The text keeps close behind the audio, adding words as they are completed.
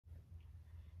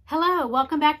Hello,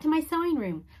 welcome back to my sewing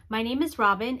room. My name is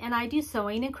Robyn and I do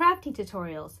sewing and crafting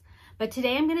tutorials. But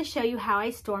today I'm going to show you how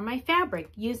I store my fabric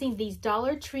using these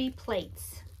Dollar Tree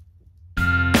plates.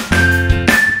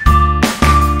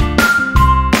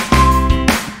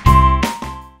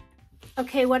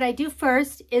 Okay, what I do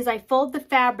first is I fold the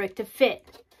fabric to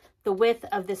fit the width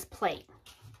of this plate.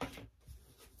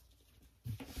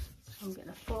 So I'm going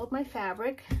to fold my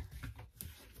fabric.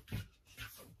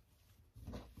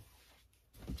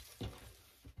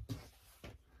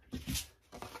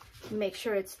 Make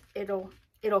sure it'll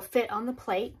fit on the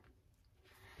plate.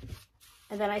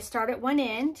 And then I start at one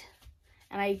end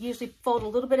and I usually fold a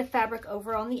little bit of fabric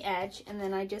over on the edge and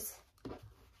then I just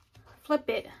flip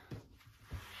it.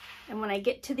 And when I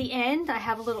get to the end,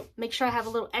 make sure I have a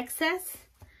little excess,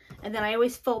 and then I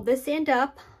always fold this end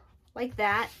up like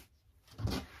that.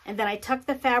 And then I tuck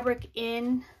the fabric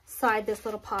inside this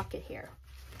little pocket here,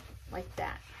 like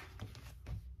that.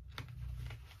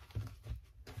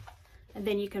 And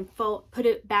then you can put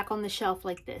it back on the shelf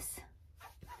like this,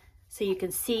 so you can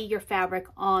see your fabric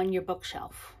on your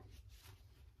bookshelf.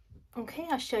 Okay,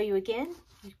 I'll show you again.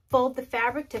 You fold the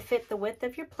fabric to fit the width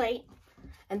of your plate.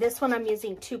 And this one I'm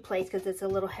using 2 plates because it's a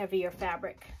little heavier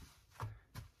fabric.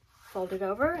 Fold it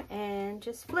over and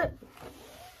just flip.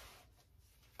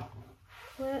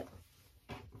 Flip,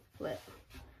 flip.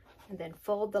 And then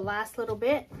fold the last little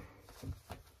bit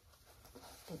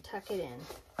and tuck it in.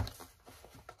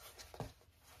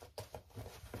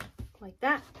 Like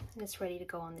that, and it's ready to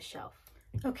go on the shelf.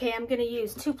 Okay, I'm going to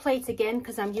use 2 plates again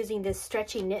because I'm using this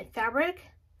stretchy knit fabric.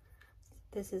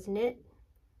 This is knit.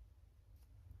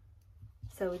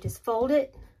 So we just fold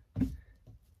it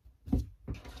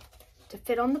to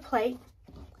fit on the plate,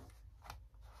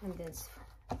 and then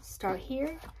start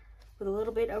here with a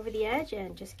little bit over the edge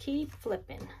and just keep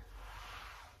flipping.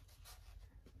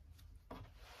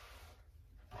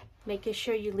 Making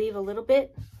sure you leave a little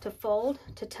bit to fold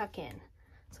to tuck in.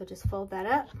 So just fold that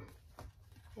up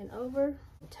and over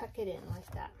and tuck it in like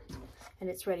that. And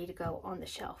it's ready to go on the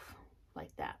shelf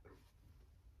like that.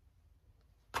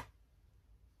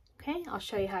 Okay, I'll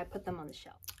show you how I put them on the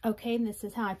shelf. Okay, and this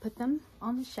is how I put them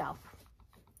on the shelf.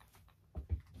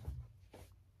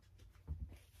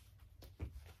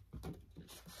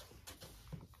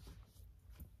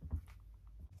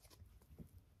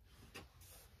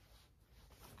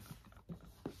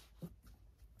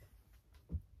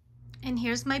 And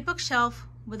here's my bookshelf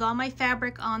with all my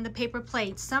fabric on the paper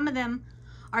plates. Some of them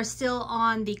are still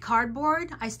on the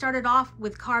cardboard. I started off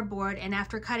with cardboard, and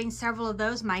after cutting several of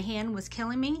those, my hand was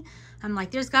killing me. I'm like,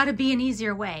 there's got to be an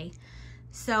easier way.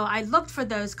 So I looked for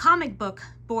those comic book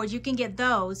boards. You can get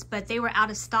those, but they were out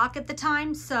of stock at the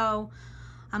time. So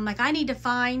I'm like, I need to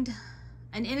find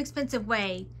an inexpensive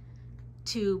way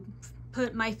to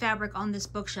put my fabric on this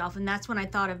bookshelf. And that's when I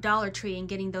thought of Dollar Tree and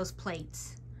getting those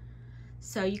plates.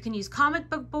 So you can use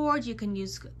comic book board, you can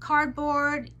use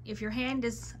cardboard if your hand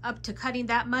is up to cutting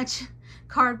that much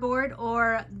cardboard,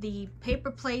 or the paper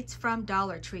plates from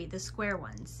Dollar Tree, the square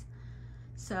ones.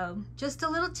 So just a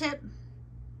little tip.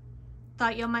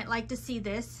 Thought you might like to see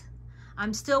this.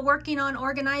 I'm still working on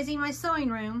organizing my sewing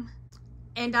room,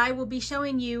 and I will be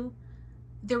showing you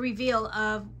the reveal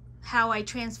of how I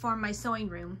transform my sewing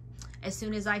room as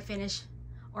soon as I finish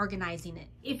organizing it.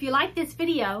 If you like this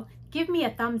video, give me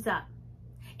a thumbs up.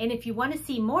 And if you want to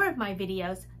see more of my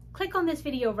videos, click on this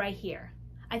video right here.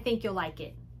 I think you'll like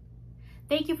it.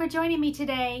 Thank you for joining me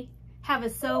today. Have a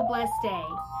so blessed day.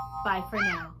 Bye for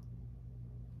now.